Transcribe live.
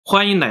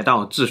欢迎来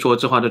到自说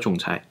自话的总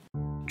裁。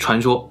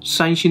传说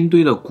三星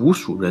堆的古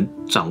蜀人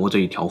掌握着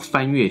一条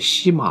翻越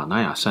喜马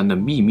拉雅山的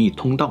秘密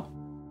通道。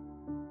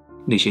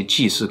那些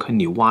祭祀坑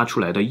里挖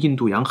出来的印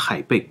度洋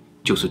海贝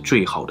就是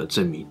最好的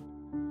证明。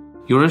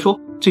有人说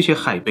这些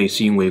海贝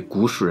是因为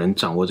古蜀人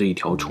掌握着一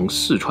条从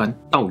四川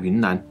到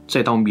云南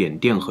再到缅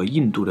甸和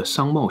印度的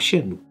商贸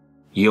线路，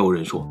也有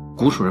人说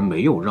古蜀人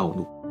没有绕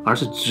路，而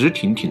是直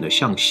挺挺地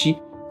向西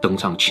登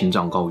上青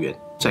藏高原，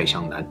再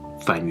向南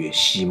翻越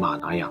喜马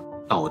拉雅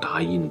到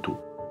达印度，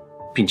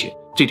并且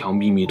这条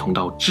秘密通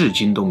道至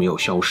今都没有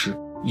消失，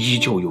依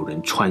旧有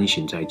人穿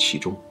行在其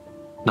中。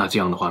那这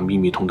样的话，秘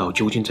密通道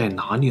究竟在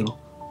哪里呢？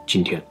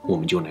今天我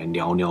们就来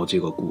聊聊这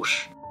个故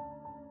事。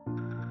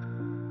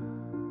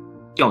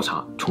调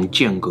查从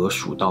间隔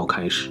蜀道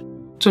开始，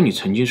这里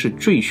曾经是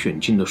最选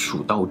进的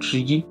蜀道之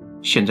一，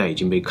现在已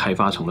经被开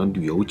发成了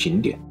旅游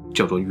景点，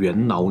叫做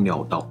元老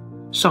鸟道。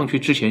上去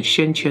之前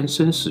先签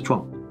生死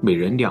状，每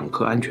人2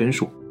颗安全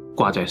锁，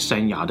挂在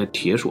山崖的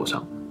铁索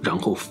上，然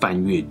后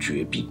翻越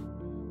绝壁。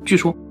据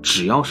说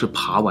只要是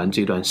爬完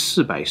这段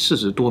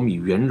440多米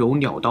圆柔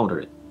鸟道的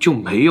人，就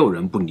没有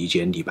人不理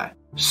解李白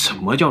什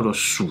么叫做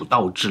蜀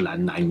道之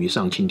难，难于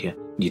上青天，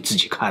你自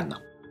己看呢。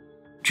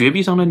绝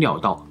壁上的鸟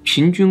道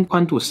平均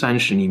宽度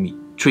30厘米，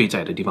最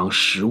窄的地方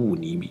15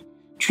厘米，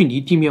距离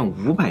地面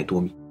500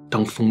多米。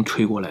当风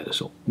吹过来的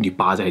时候，你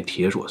扒在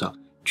铁索上，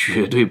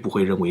绝对不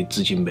会认为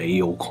自己没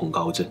有恐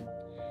高症。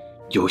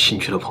有兴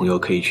趣的朋友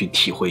可以去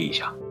体会一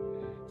下。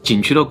景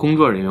区的工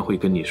作人员会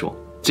跟你说，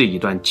这一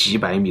段几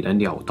百米的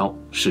鸟道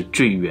是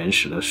最原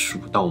始的蜀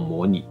道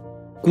模拟。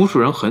古蜀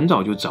人很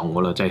早就掌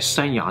握了在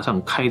山崖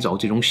上开凿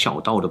这种小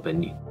道的本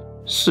领。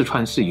四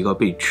川是一个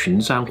被群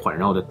山环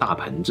绕的大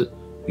盆子，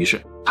于是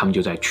他们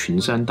就在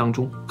群山当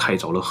中开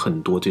凿了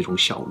很多这种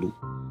小路。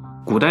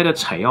古代的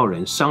采药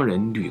人、商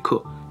人、旅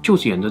客就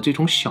是沿着这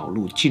种小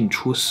路进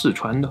出四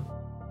川的。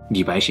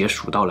李白写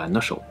蜀道难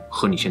的时候，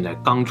和你现在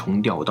刚从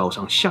鸟道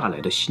上下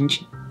来的心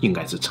情应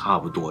该是差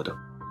不多的。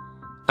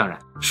当然，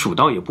蜀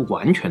道也不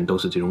完全都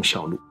是这种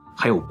小路，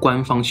还有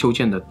官方修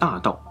建的大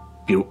道，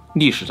比如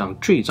历史上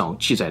最早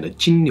记载的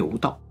金牛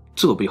道，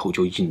这背后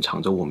就隐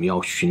藏着我们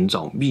要寻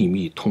找秘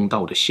密通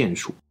道的线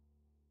索。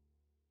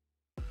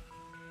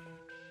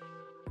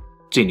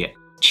这年，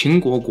秦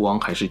国国王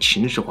还是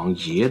秦始皇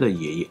爷爷的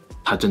爷爷，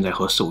他正在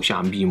和手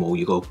下密谋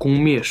一个攻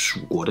灭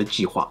蜀国的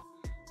计划。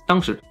当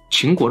时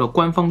秦国的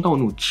官方道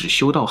路只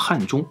修到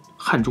汉中，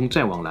汉中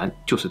再往南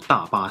就是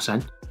大巴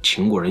山，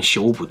秦国人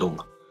修不动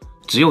了。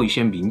只有一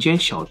些民间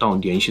小道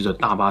联系着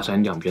大巴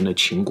山两边的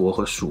秦国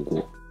和蜀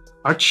国，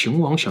而秦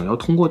王想要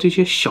通过这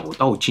些小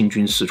道进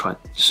军四川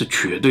是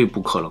绝对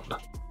不可能的。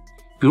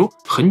比如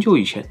很久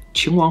以前，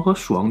秦王和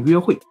蜀王约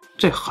会，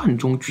在汉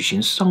中举行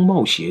商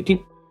贸协定，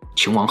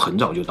秦王很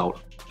早就到了，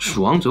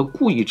蜀王则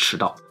故意迟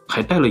到，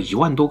还带了1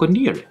万多个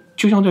猎人，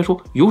就像在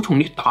说，有种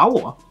你打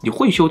我啊，你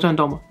会修栈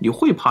道吗？你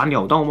会爬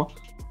鸟道吗？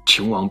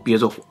秦王憋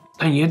着火，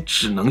但也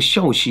只能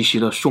笑嘻嘻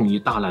地送一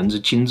大篮子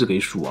金子给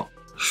蜀王。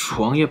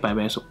蜀王也摆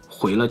摆手，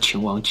回了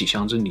秦王几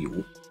箱子礼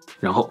物，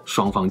然后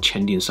双方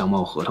签订商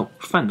贸合同，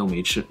饭都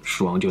没吃，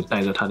蜀王就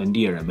带着他的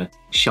猎人们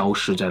消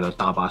失在了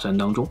大巴山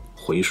当中，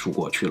回蜀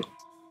国去了。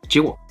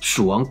结果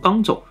蜀王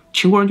刚走，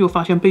秦国人就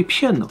发现被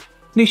骗了，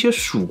那些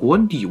蜀国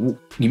礼物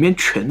里面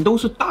全都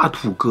是大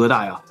土疙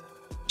瘩呀！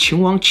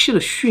秦王气得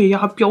血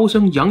压飙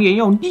升，扬言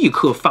要立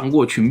刻翻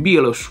过去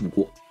灭了蜀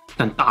国。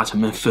但大臣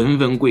们纷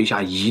纷跪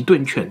下，一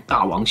顿劝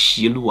大王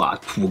息怒啊，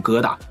土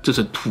疙瘩这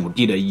是土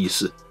地的意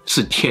思，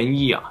是天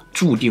意啊，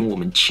注定我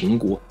们秦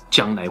国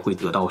将来会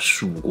得到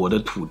蜀国的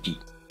土地。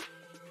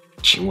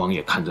秦王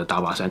也看着大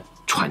巴山，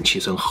喘气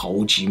声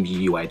好几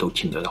米以外都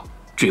听得到，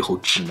最后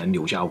只能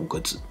留下5个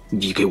字：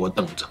你给我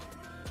等着。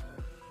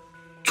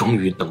终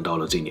于等到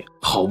了这年，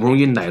好不容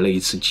易来了一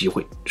次机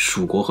会，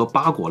蜀国和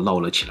巴国闹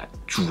了起来，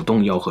主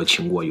动要和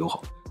秦国友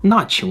好，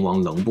那秦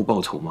王能不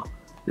报仇吗？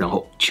然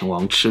后秦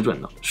王吃准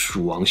了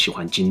蜀王喜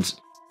欢金子，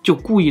就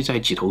故意在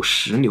几头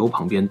石牛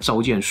旁边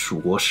召见蜀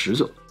国使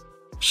者。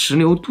石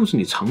牛肚子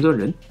里藏着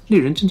人，那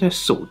人正在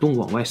手动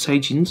往外塞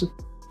金子。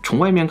从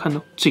外面看呢，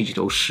这几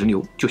头石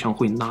牛就像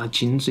会拉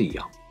金子一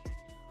样。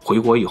回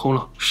国以后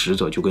呢，使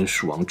者就跟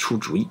蜀王出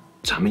主意，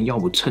咱们要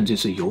不趁这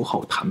次友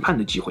好谈判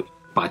的机会，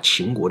把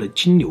秦国的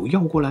金牛要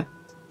过来。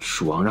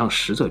蜀王让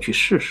使者去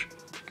试试，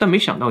但没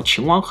想到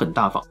秦王很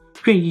大方，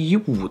愿意以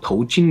5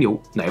头金牛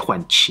来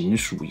换秦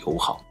蜀友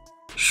好。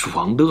蜀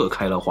王乐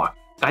开了花，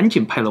赶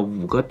紧派了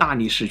5个大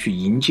力士去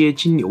迎接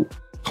金牛，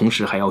同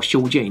时还要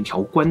修建一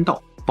条官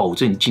道，保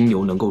证金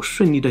牛能够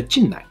顺利的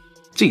进来。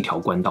这条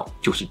官道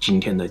就是今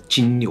天的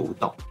金牛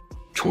道，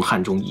从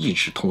汉中一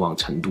直通往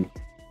成都。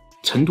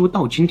成都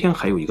到今天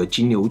还有一个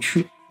金牛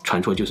区，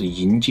传说就是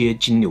迎接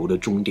金牛的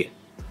终点。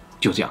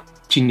就这样，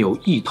金牛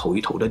一头一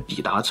头的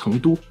抵达成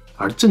都，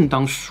而正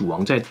当蜀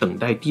王在等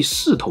待第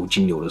4头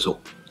金牛的时候，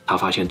他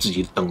发现自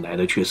己等来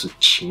的却是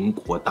秦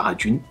国大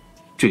军，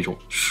最终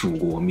蜀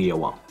国灭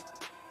亡。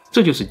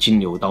这就是金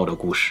牛道的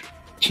故事，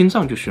听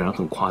上去虽然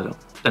很夸张，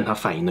但它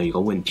反映了一个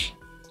问题，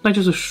那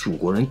就是蜀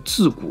国人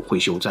自古会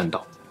修栈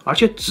道，而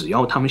且只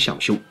要他们想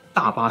修，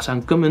大巴山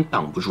根本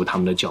挡不住他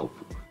们的脚步。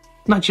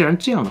那既然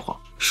这样的话，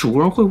蜀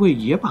国人会不会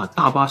也把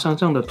大巴山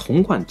上的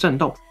同款栈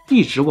道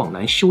一直往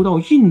南修到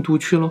印度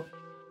去了？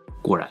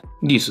果然，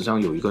历史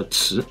上有一个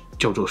词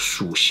叫做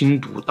蜀新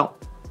毒道，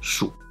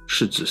蜀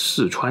是指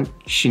四川，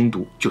新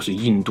毒就是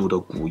印度的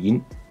古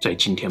音，在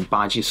今天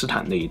巴基斯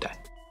坦那一带。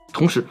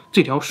同时，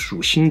这条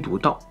蜀新毒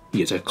道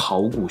也在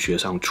考古学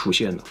上出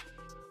现了。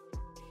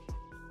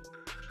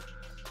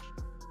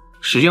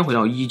时间回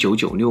到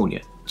1996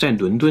年，在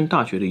伦敦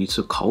大学的一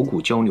次考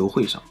古交流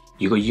会上，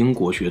一个英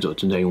国学者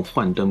正在用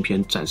幻灯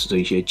片展示着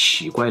一些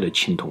奇怪的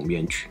青铜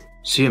面具，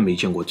谁也没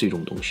见过这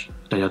种东西，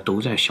大家都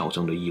在小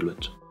声地议论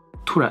着。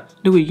突然，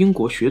那位英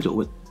国学者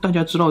问，大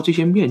家知道这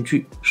些面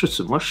具是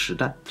什么时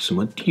代、什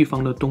么地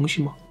方的东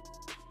西吗？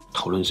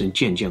讨论声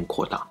渐渐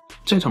扩大，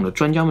在场的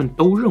专家们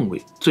都认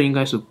为这应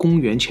该是公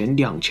元前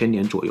2000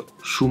年左右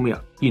苏美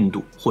尔、印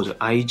度或者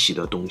埃及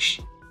的东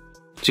西。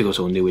这个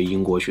时候，那位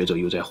英国学者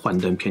又在幻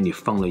灯片里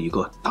放了一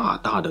个大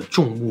大的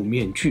重木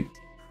面具，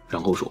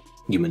然后说，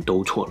你们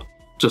都错了，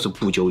这是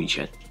不久以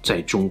前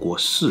在中国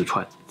四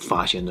川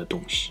发现的东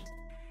西。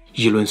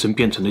议论声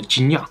变成了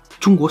惊讶，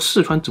中国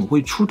四川怎么会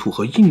出土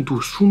和印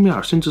度、苏美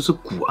尔甚至是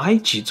古埃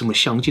及这么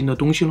相近的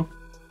东西呢？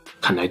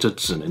看来这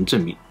只能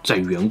证明，在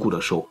远古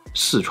的时候，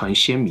四川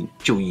先民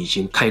就已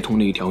经开通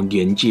了一条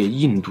连接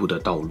印度的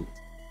道路。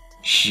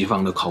西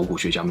方的考古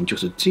学家们就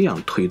是这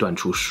样推断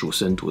出蜀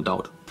深毒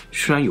道的。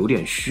虽然有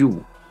点虚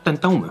无，但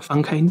当我们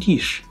翻开历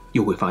史，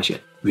又会发现，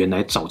原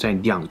来早在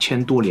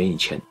2000多年以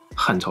前，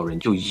汉朝人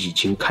就已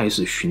经开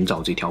始寻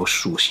找这条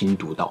蜀新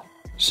毒道，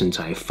甚至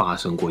还发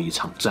生过一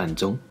场战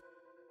争。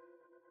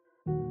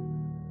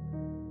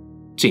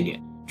这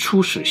年，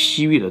出使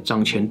西域的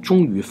张骞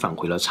终于返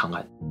回了长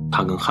安。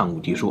他跟汉武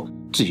帝说，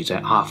自己在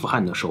阿富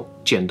汗的时候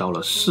见到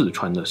了四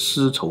川的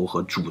丝绸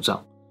和竹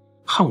杖。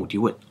汉武帝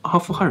问，阿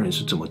富汗人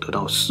是怎么得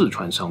到四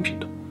川商品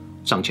的？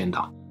张骞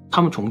答，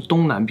他们从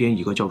东南边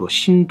一个叫做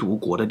新毒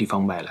国的地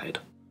方买来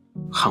的。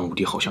汉武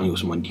帝好像有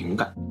什么灵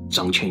感，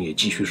张骞也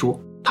继续说，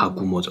他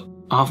估摸着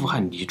阿富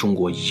汗离中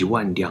国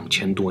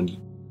12000多里，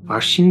而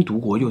新毒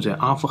国又在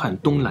阿富汗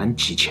东南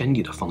几千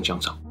里的方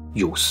向上，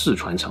有四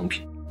川商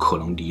品，可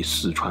能离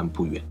四川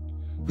不远。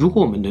如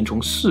果我们能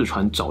从四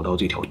川找到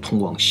这条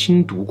通往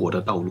新毒国的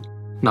道路，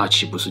那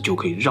岂不是就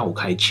可以绕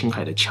开青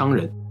海的羌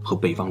人和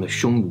北方的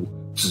匈奴，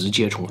直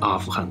接从阿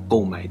富汗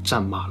购买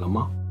战马了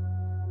吗？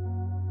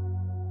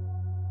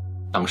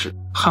当时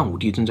汉武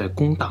帝正在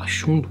攻打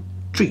匈奴，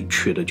最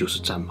缺的就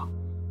是战马。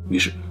于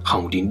是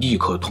汉武帝立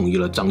刻同意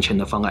了张骞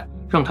的方案，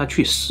让他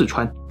去四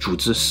川组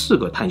织4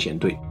个探险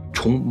队，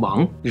从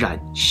芒、冉、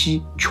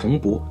西、穷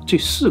博这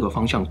4个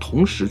方向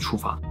同时出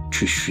发，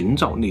去寻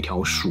找那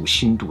条蜀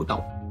新毒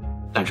道。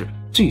但是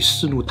这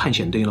4路探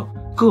险队呢，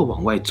各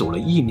往外走了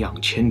1-2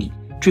千里，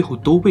最后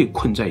都被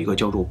困在一个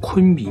叫做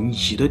昆明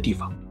夷的地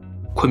方。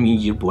昆明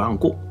夷不让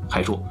过，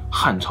还说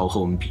汉朝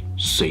和我们比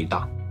谁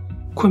大。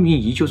昆明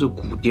夷就是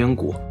古滇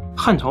国，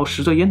汉朝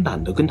使者也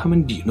懒得跟他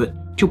们理论，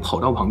就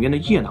跑到旁边的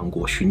夜郎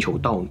国寻求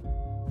道路。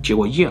结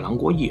果夜郎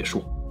国也说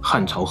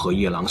汉朝和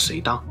夜郎谁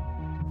大。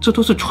这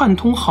都是串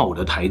通好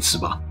的台词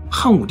吧？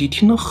汉武帝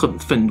听了很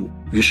愤怒，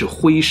于是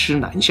挥师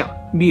南下，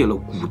灭了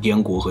古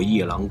滇国和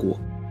夜郎国。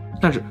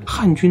但是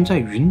汉军在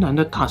云南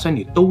的大山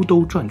里兜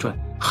兜转转，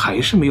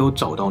还是没有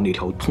找到那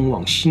条通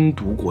往新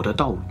毒国的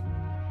道路。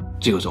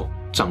这个时候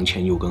张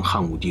骞又跟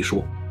汉武帝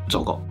说，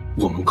糟糕，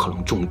我们可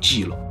能中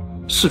计了，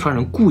四川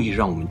人故意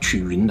让我们去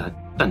云南，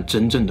但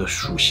真正的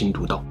蜀新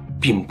毒道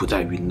并不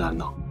在云南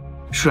呢。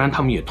虽然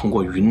他们也通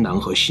过云南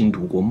和新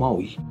毒国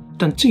贸易，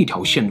但这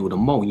条线路的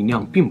贸易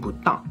量并不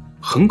大，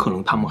很可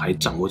能他们还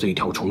掌握着一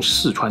条从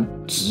四川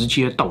直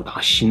接到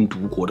达新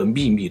毒国的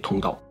秘密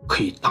通道，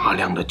可以大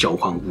量的交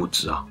换物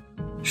资啊。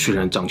虽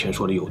然张骞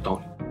说的有道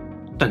理，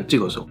但这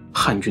个时候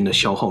汉军的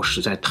消耗实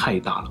在太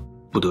大了，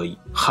不得已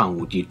汉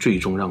武帝最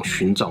终让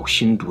寻找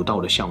新毒道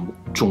的项目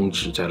终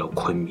止在了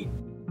昆明。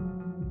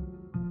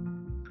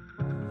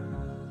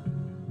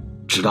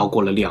直到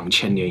过了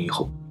2000年以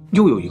后，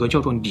又有一个叫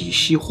做里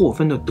希霍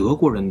芬的德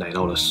国人来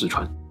到了四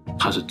川，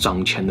他是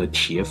张骞的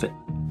铁粉，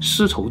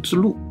丝绸之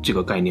路这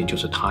个概念就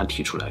是他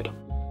提出来的。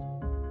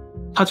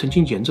他曾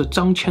经沿着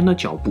张骞的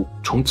脚步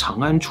从长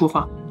安出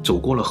发，走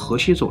过了河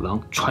西走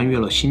廊，穿越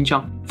了新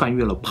疆，翻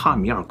越了帕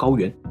米尔高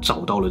原，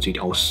找到了这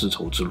条丝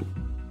绸之路。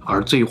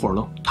而这一会儿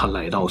呢，他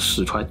来到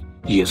四川，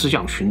也是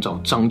想寻找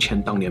张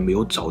骞当年没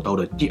有找到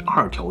的第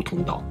2条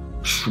通道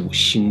——蜀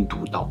新毒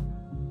道。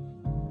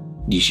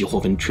里希霍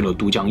芬去了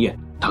都江堰，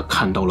他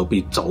看到了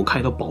被凿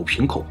开的宝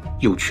瓶口，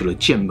又去了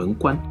剑门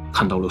关，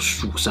看到了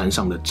蜀山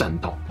上的栈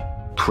道。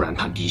突然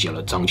他理解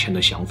了张骞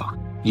的想法，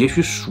也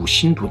许蜀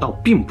新毒道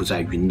并不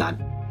在云南。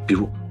比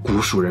如古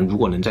蜀人如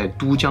果能在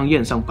都江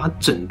堰上把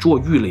整座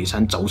玉垒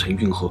山凿成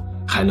运河，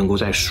还能够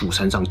在蜀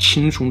山上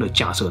轻松地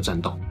架设栈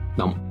道，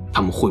那么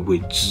他们会不会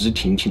直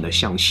挺挺地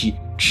向西，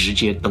直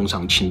接登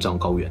上青藏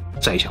高原，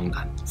再向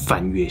南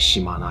翻越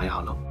喜马拉雅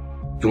呢？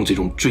用这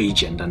种最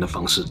简单的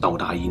方式到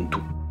达印度。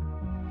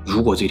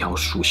如果这条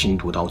蜀新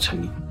毒道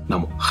成立，那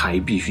么还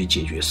必须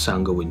解决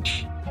3个问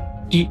题。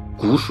第一，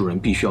古蜀人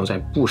必须要在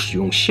不使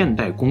用现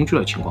代工具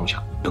的情况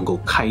下能够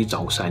开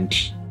凿山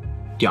体。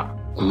第二，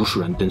古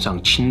蜀人登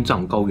上青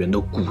藏高原的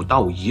古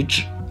道遗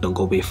址能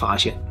够被发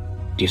现；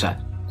第三，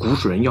古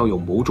蜀人要有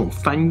某种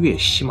翻越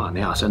喜马拉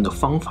雅山的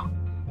方法。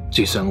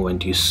这3个问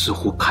题似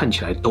乎看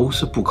起来都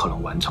是不可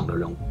能完成的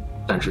任务，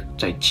但是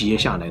在接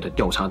下来的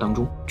调查当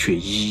中却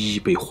一一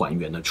被还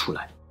原了出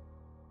来。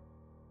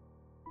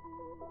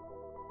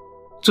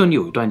这里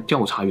有一段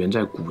调查员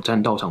在古栈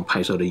道上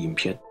拍摄的影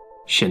片，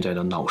现在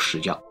的老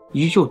石匠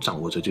依旧掌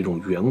握着这种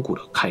远古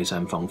的开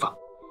山方法。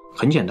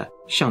很简单，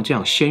像这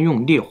样先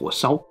用烈火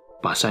烧，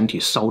把山体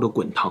烧得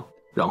滚烫，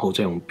然后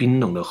再用冰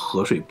冷的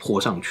河水泼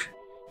上去，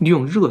利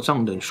用热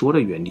胀冷缩的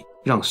原理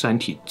让山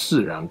体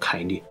自然开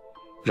裂。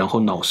然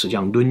后老石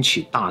匠抡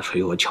起大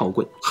锤和撬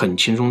棍，很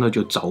轻松的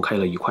就凿开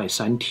了一块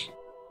山体。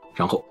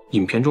然后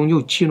影片中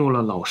又记录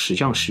了老石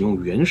匠使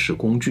用原始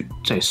工具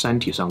在山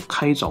体上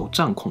开凿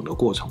钻孔的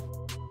过程。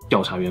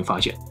调查员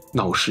发现，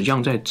老石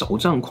匠在凿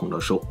钻孔的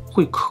时候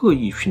会刻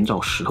意寻找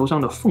石头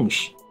上的缝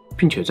隙，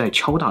并且在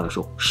敲打的时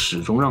候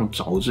始终让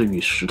凿子与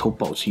石头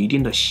保持一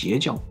定的斜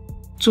角。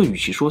这与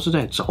其说是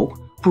在凿，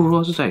不如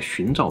说是在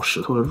寻找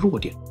石头的弱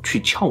点去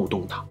撬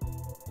动它。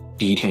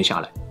第一天下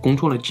来，工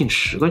作了近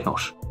10个小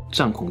时，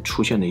钻孔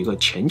出现了一个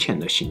浅浅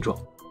的形状。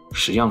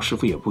石匠师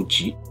傅也不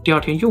急，第2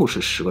天又是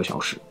10个小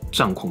时，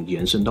钻孔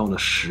延伸到了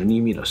10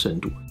厘米的深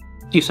度。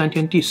第3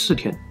天、第4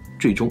天，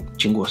最终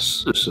经过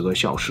40个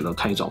小时的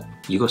开凿，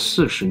一个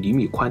40厘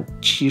米宽、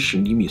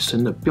70厘米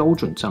深的标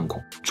准钻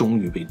孔终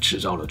于被制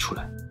造了出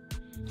来。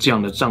这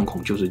样的钻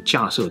孔就是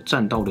架设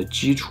栈道的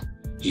基础，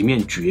一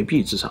面绝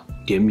壁之上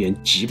连绵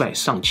几百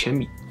上千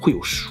米，会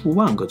有数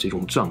万个这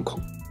种钻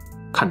孔。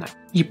看来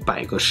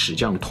100个石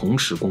匠同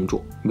时工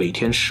作，每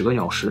天10个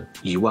小时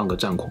，1万个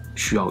钻孔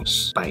需要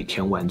400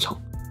天完成，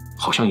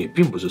好像也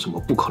并不是什么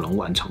不可能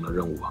完成的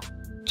任务啊。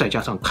再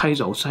加上开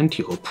凿山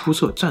体和铺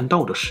设栈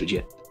道的时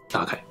间，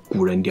大概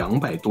古人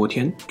200多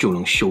天就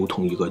能修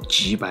通一个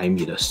几百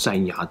米的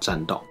山崖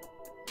栈道。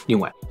另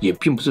外，也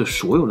并不是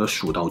所有的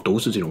蜀道都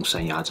是这种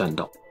山崖栈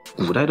道，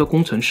古代的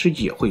工程师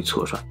也会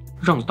测算，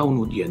让道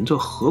路沿着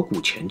河谷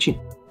前进，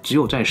只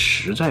有在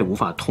实在无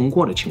法通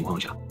过的情况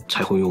下，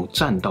才会用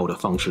栈道的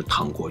方式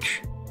趟过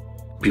去。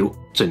比如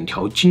整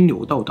条金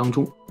牛道当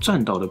中，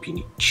栈道的比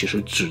例其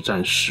实只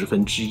占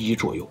1/10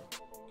左右。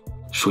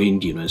所以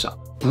理论上，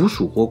古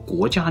蜀国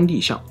国家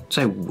立项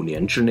在5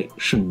年之内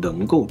是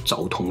能够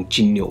凿通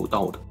金牛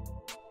道的。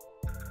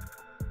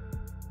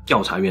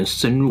调查员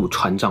深入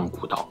川藏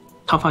古道，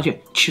他发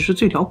现其实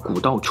这条古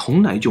道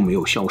从来就没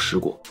有消失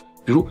过。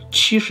比如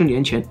70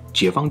年前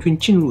解放军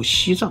进入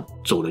西藏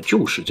走的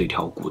就是这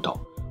条古道，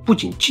不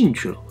仅进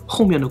去了，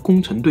后面的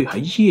工程队还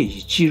夜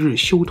以继日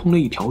修通了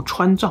一条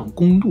川藏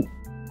公路，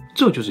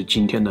这就是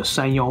今天的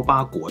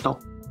318国道。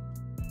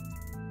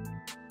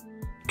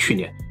去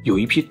年有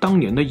一批当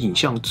年的影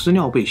像资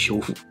料被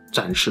修复，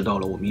展示到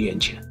了我们眼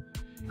前。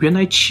原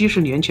来70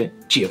年前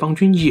解放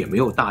军也没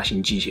有大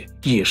型机械，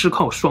也是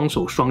靠双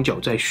手双脚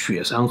在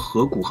雪山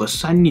河谷和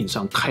山岭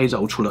上开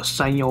凿出了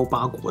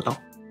318国道，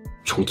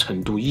从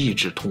成都一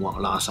直通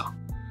往拉萨。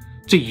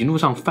这一路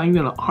上翻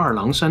越了二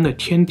郎山的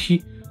天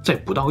梯，在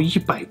不到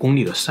100公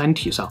里的山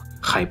体上，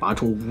海拔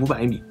从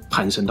500米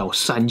攀升到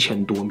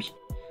3000多米，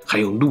还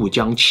有怒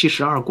江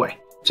72拐，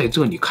在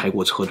这里开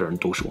过车的人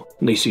都说，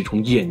类似一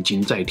种眼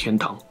睛在天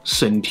堂，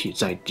身体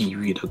在地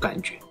狱的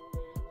感觉。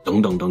等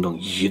等等等，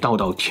一道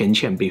道天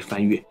堑被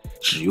翻越，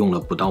只用了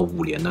不到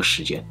5年的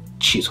时间，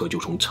汽车就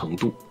从成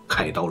都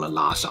开到了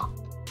拉萨。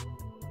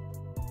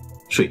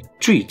所以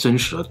最真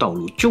实的道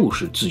路就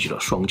是自己的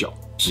双脚，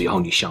只要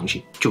你相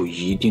信，就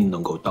一定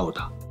能够到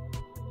达。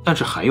但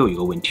是还有一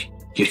个问题，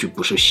也许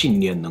不是信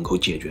念能够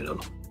解决的了，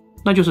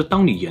那就是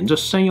当你沿着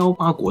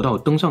318国道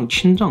登上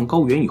青藏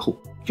高原以后，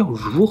要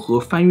如何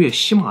翻越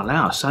喜马拉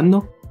雅山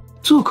呢？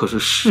这可是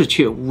世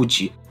界屋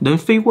脊，能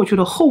飞过去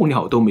的候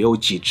鸟都没有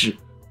几只，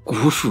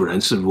古蜀人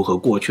是如何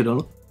过去的呢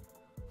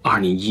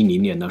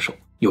？2010年的时候，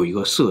有一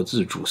个摄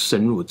制组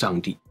深入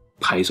藏地，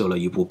拍摄了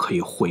一部可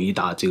以回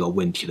答这个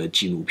问题的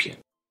纪录片。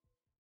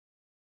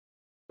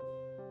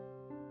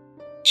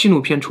纪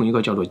录片从一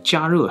个叫做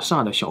加热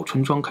萨的小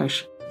村庄开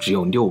始，只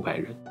有600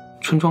人。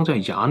村庄在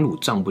雅鲁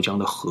藏布江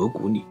的河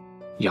谷里。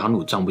雅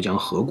鲁藏布江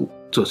河谷，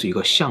这是一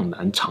个向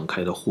南敞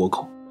开的豁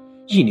口，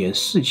一年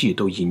4季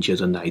都迎接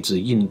着来自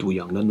印度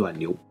洋的暖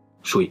流，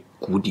所以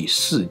谷底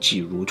4季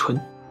如春。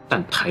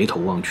但抬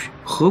头望去，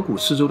河谷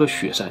四周的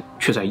雪山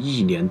却在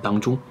1年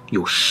当中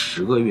有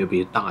10个月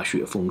被大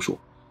雪封锁，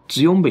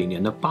只有每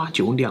年的8、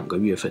92个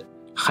月份，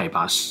海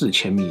拔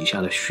4000米以下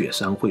的雪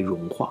山会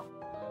融化。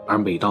而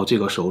每到这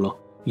个时候呢，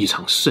一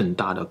场盛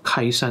大的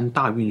开山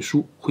大运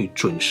输会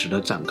准时的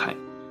展开，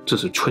这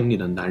是村里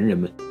的男人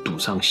们赌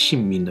上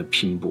性命的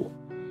拼搏。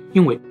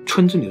因为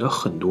村子里的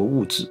很多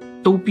物资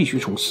都必须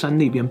从山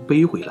那边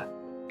背回来，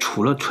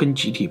除了村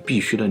集体必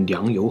须的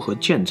粮油和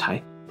建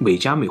材，每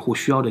家每户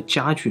需要的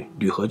家具、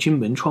铝合金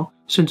门窗，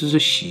甚至是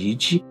洗衣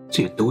机，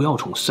这也都要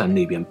从山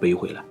那边背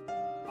回来。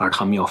而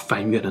他们要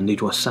翻越的那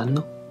座山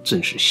呢，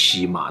正是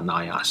喜马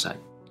拉雅山。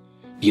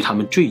离他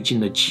们最近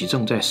的集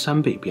镇在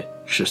山北边，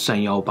是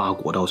318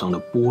国道上的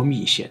波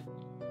密县。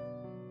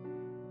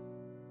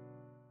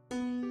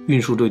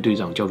运输队队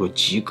长叫做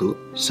吉格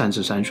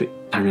，33岁，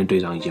担任队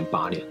长已经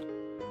8年了。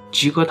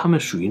吉格他们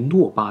属于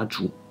诺巴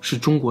族，是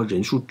中国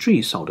人数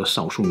最少的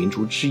少数民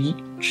族之一，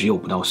只有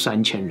不到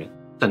3000人，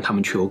但他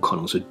们却有可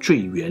能是最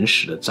原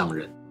始的藏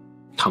人。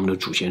他们的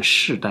祖先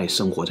世代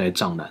生活在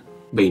藏南，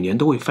每年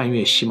都会翻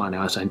越喜马拉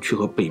雅山去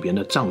和北边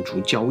的藏族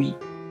交易，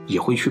也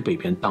会去北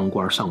边当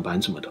官上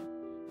班什么的。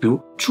比如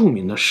著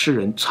名的诗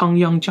人仓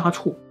央嘉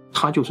措，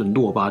他就是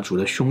诺巴族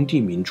的兄弟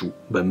民族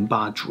门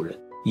巴族人，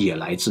也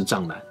来自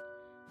藏南。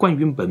关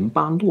于门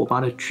巴诺巴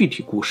的具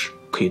体故事，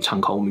可以参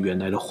考我们原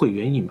来的会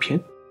员影片。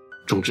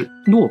总之，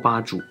诺巴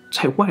族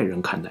在外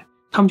人看来，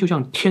他们就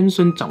像天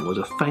生掌握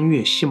着翻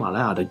越喜马拉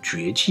雅的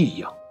绝技一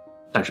样。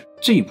但是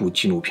这部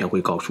纪录片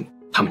会告诉你，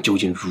他们究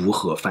竟如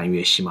何翻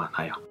越喜马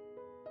拉雅。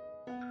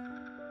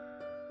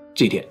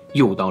这天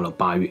又到了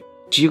8月，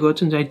吉格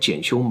正在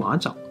检修马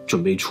掌，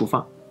准备出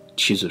发。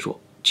妻子说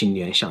今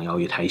年想要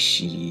一台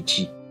洗衣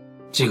机。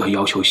这个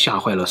要求吓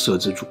坏了摄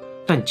制组，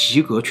但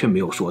吉格却没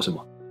有说什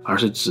么，而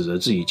是指着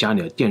自己家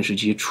里的电视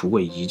机橱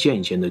柜一件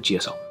一件的介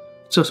绍，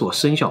这是我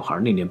生小孩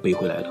那年背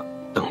回来的，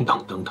等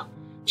等等等。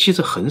妻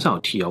子很少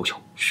提要求，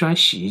虽然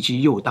洗衣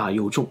机又大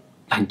又重，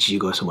但吉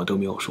格什么都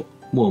没有说，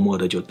默默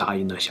的就答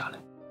应了下来。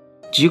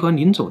吉格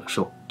临走的时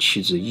候，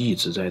妻子一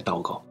直在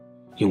祷告，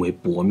因为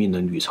搏命的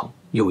旅程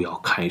又要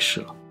开始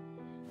了。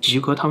吉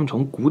格他们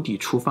从谷底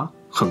出发，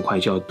很快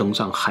就要登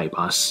上海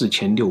拔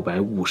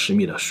4650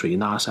米的水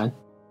纳山，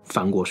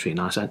翻过水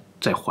纳山，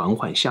再缓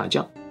缓下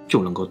降，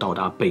就能够到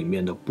达北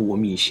面的波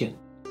密县。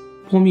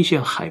波密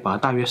县海拔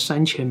大约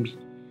3000米。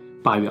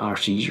8月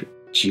21日，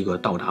吉格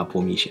到达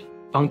波密县，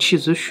帮妻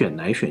子选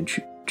来选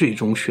去，最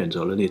终选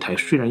择了那台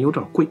虽然有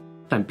点贵，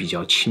但比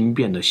较轻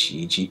便的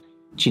洗衣机，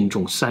净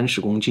重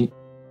30公斤。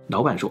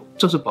老板说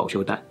这是保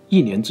修单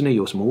，1年之内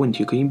有什么问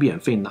题可以免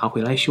费拿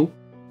回来修。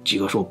吉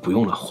格说不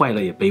用了，坏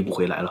了也背不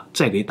回来了，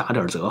再给打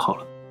点折好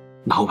了。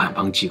老板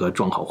帮吉格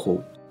装好货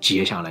物，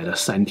接下来的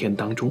3天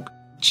当中，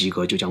吉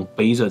格就将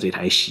背着这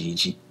台洗衣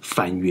机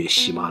翻越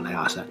喜马拉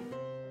雅山。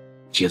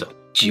接着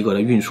吉格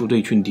的运输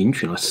队去领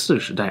取了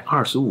40袋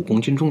25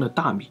公斤重的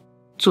大米，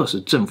这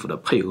是政府的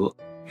配额，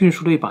运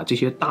输队把这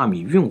些大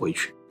米运回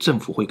去，政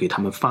府会给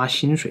他们发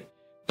薪水。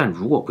但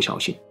如果不小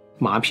心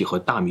马匹和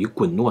大米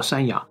滚落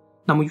山崖，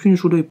那么运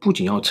输队不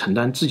仅要承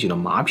担自己的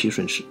马匹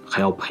损失，还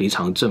要赔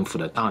偿政府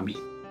的大米。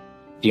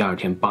第二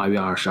天8月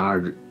22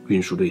日，运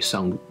输队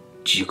上路，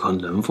吉格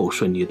能否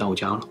顺利到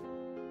家了？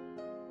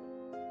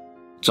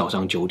早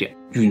上9点，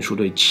运输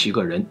队7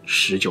个人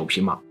19匹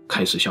马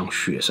开始向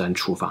雪山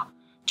出发。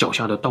脚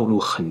下的道路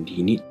很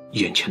泥泞，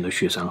眼前的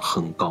雪山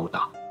很高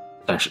大，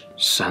但是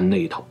山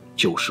那头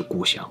就是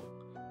故乡。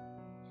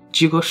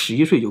吉格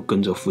11岁就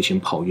跟着父亲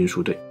跑运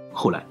输队，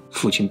后来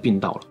父亲病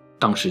倒了，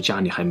当时家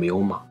里还没有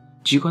马，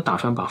吉格打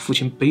算把父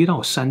亲背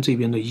到山这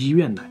边的医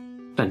院来，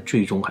但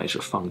最终还是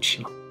放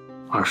弃了。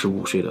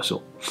25岁的时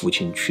候，父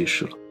亲去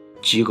世了，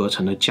吉格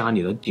成了家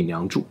里的顶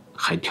梁柱，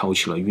还挑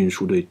起了运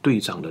输队队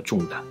长的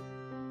重担。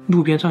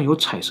路边上有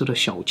彩色的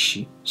小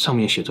旗，上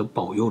面写着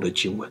保佑的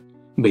经文，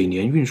每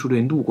年运输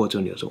队路过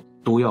这里的时候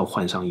都要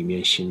换上一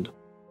面新的。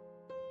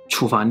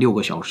出发6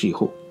个小时以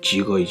后，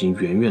吉格已经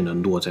远远地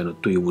落在了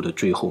队伍的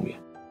最后面。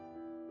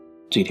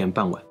这天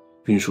傍晚，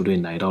运输队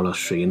来到了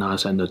水纳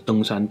山的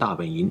登山大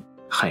本营，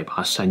海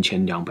拔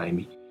3200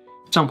米，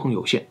帐篷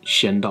有限，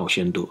先到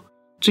先得。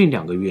这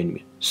2个月里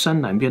面，山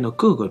南边的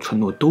各个村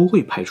落都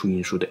会派出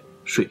运输队，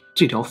所以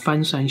这条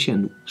翻山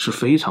线路是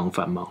非常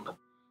繁忙的。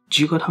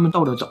吉格他们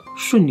到得早，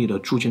顺利地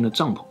住进了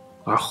帐篷，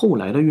而后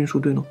来的运输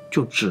队呢，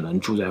就只能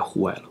住在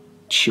户外了，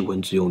气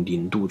温只有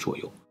0度左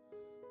右。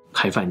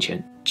开饭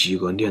前，吉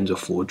格念着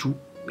佛珠，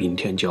明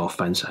天就要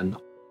翻山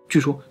了。据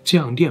说这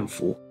样念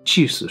佛，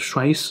即使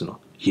摔死了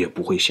也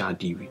不会下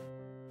地狱。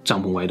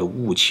帐篷外的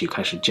雾气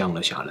开始降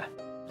了下来，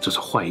这是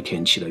坏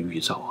天气的预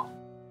兆啊。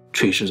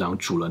炊事长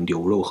煮了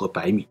牛肉和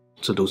白米，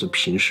这都是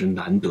平时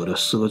难得的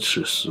奢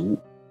侈食物，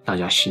大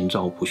家心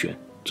照不宣，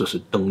这是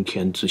登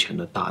天之前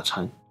的大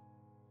餐。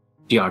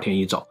第二天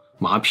一早，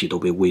马匹都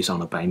被喂上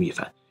了白米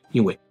饭，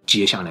因为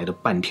接下来的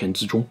半天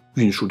之中，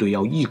运输队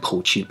要一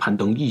口气攀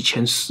登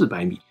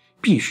1400米，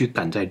必须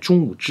赶在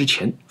中午之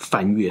前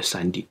翻越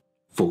山顶，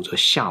否则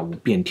下午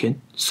变天，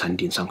山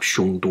顶上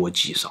凶多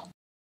吉少。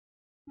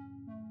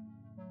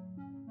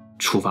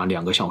出发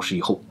2个小时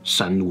以后，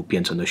山路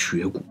变成了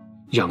雪谷，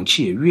氧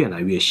气也越来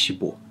越稀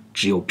薄，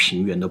只有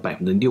平原的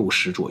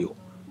60%左右。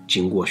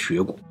经过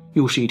雪谷，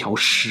又是一条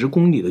10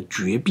公里的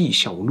绝壁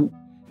小路，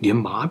连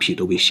马匹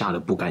都被吓得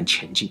不敢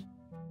前进。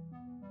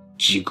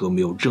吉格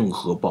没有任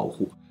何保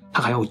护，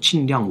他还要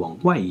尽量往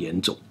外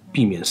沿走，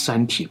避免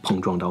山体碰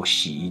撞到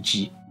洗衣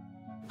机。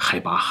海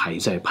拔还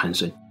在攀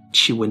升，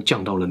气温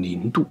降到了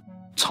0度，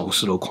潮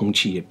湿的空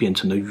气也变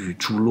成了雨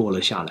珠落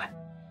了下来。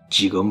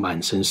吉格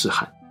满身是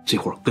汗，这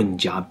会儿更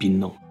加冰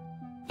冷，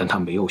但他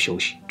没有休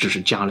息，只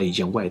是加了一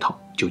件外套，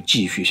就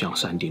继续向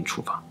山顶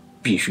出发，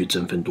必须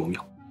争分夺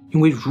秒，因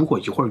为如果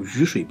一会儿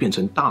雨水变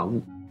成大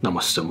雾，那么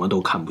什么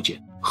都看不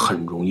见，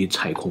很容易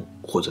踩空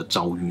或者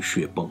遭遇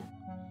雪崩。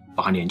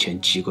8年前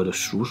吉格的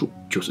叔叔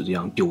就是这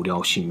样丢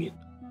掉性命。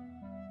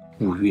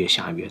雾越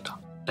下越大，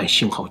但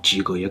幸好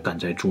吉格也赶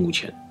在中午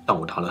前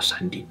到达了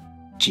山顶，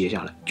接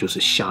下来就是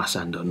下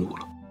山的路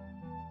了。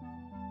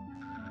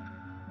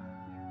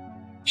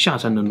下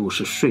山的路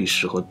是碎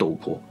石和陡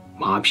坡，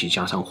马匹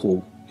加上货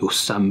物有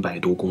300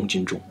多公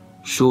斤重，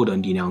所有的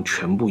力量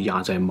全部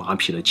压在马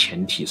匹的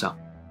前蹄上。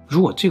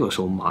如果这个时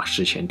候马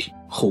失前蹄，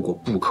后果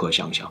不可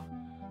想象，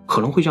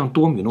可能会像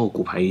多米诺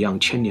骨牌一样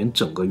牵连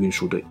整个运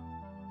输队。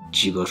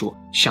吉格说，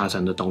下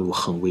山的道路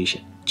很危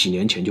险，几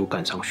年前就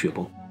赶上雪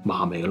崩，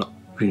马没了，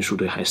运输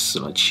队还死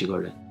了7个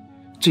人。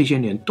这些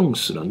年冻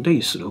死了、累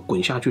死了、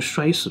滚下去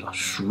摔死了，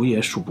数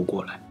也数不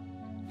过来。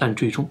但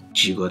最终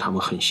吉格他们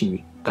很幸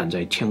运，赶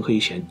在天黑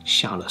前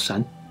下了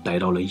山，来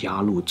到了雅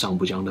鲁藏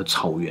布江的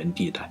草原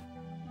地带。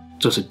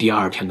这是第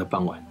2天的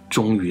傍晚，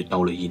终于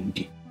到了营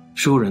地，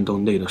所有人都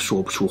累得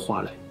说不出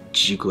话来，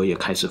吉格也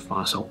开始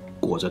发烧，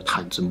裹着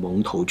毯子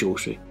蒙头就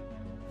睡。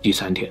第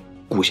3天，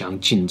故乡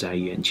近在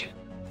眼前，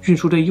运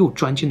输队又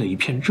钻进了一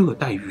片热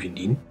带雨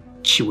林，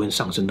气温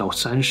上升到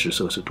30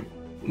摄氏度，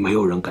没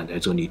有人敢在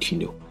这里停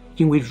留，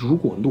因为如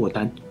果落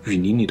单，雨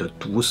林里的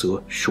毒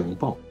蛇、熊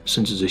豹，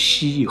甚至是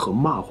蜥蜴和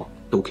蚂蟥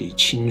都可以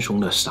轻松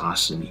地杀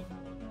死你。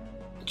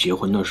结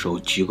婚的时候，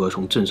吉格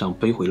从镇上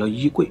背回了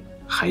衣柜，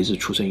孩子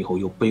出生以后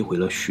又背回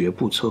了学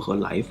步车和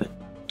奶粉，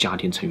家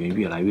庭成员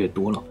越来越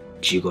多了，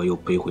吉格又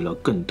背回了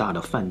更大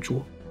的饭桌。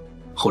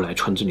后来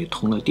村子里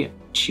通了电，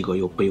吉格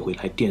又背回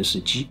来电视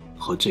机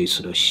和这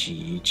次的洗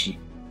衣机。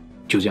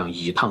就这样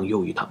一趟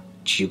又一趟，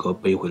吉格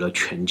背回了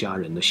全家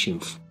人的幸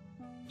福。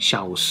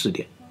下午4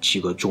点，吉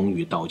格终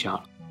于到家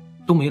了，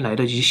都没来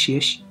得及歇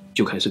息，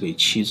就开始给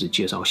妻子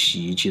介绍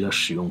洗衣机的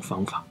使用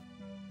方法。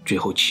最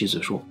后妻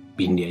子说，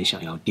明年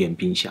想要电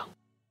冰箱。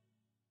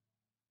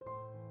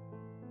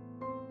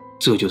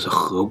这就是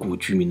河谷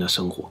居民的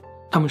生活，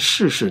他们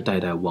世世代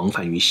代往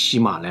返于喜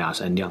马拉雅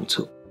山两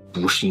侧，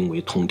不是因为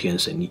通天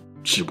神力，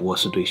只不过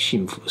是对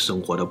幸福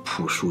生活的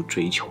朴素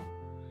追求。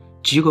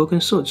吉格跟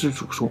摄制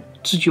组说，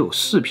自己有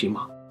4匹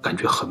马，感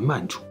觉很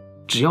满足，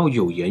只要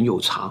有盐有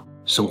茶，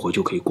生活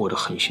就可以过得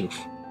很幸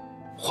福。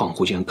恍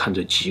惚间看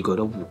着吉格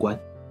的五官，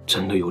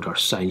真的有点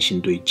三星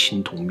堆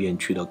青铜面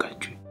具的感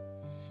觉。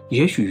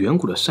也许远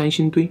古的三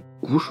星堆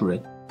古蜀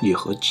人也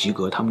和吉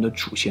格他们的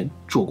祖先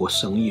做过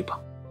生意吧，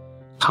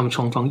他们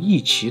双方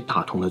一起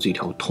打通了这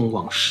条通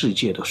往世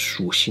界的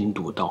蜀新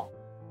毒道。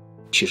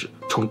其实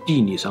从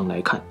地理上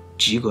来看，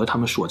吉格他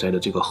们所在的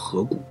这个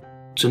河谷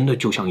真的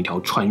就像一条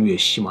穿越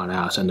喜马拉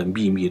雅山的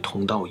秘密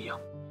通道一样。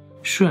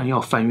虽然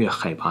要翻越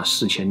海拔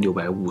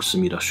4650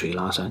米的水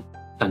拉山，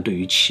但对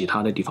于其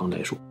他的地方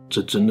来说，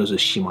这真的是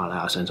喜马拉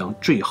雅山上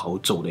最好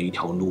走的一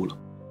条路了。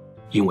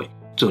因为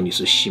这里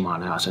是喜马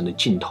拉雅山的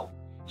尽头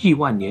，1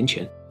万年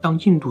前当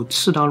印度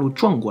次大陆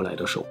撞过来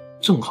的时候，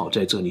正好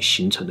在这里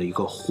形成了一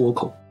个豁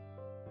口。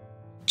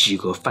吉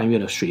格翻越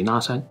了水拉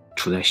山，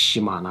处在喜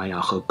马拉雅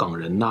和冈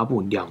仁拉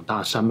布2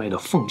大山脉的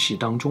缝隙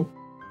当中，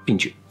并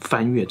且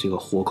翻越这个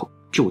豁口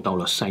就到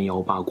了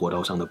318国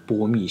道上的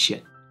波密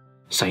县。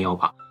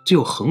318这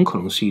又很可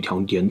能是一条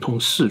连通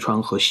四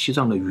川和西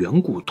藏的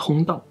远古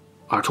通道，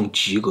而从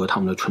吉格他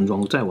们的村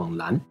庄再往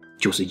南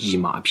就是一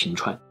马平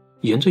川，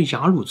沿着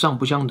雅鲁藏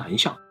布江南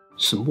下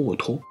是墨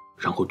脱，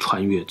然后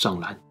穿越藏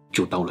南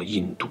就到了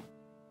印度。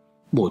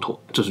墨脱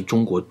这是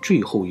中国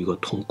最后一个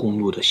通公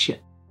路的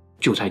县，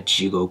就在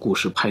吉格故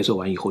事拍摄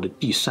完以后的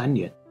第3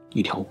年，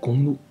一条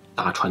公路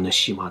打穿了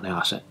喜马拉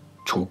雅山，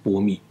从波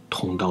密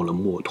通到了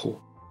墨脱。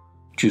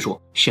据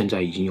说现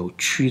在已经有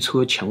驱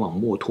车前往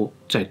墨脱，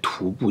再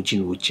徒步进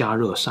入加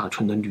热萨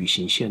村的旅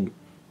行线路，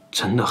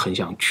真的很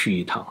想去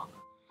一趟啊。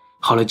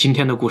好了，今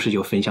天的故事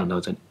就分享到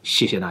这里，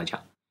谢谢大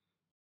家。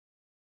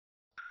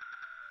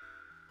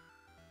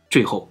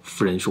最后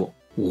夫人说，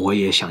我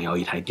也想要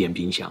一台电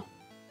冰箱。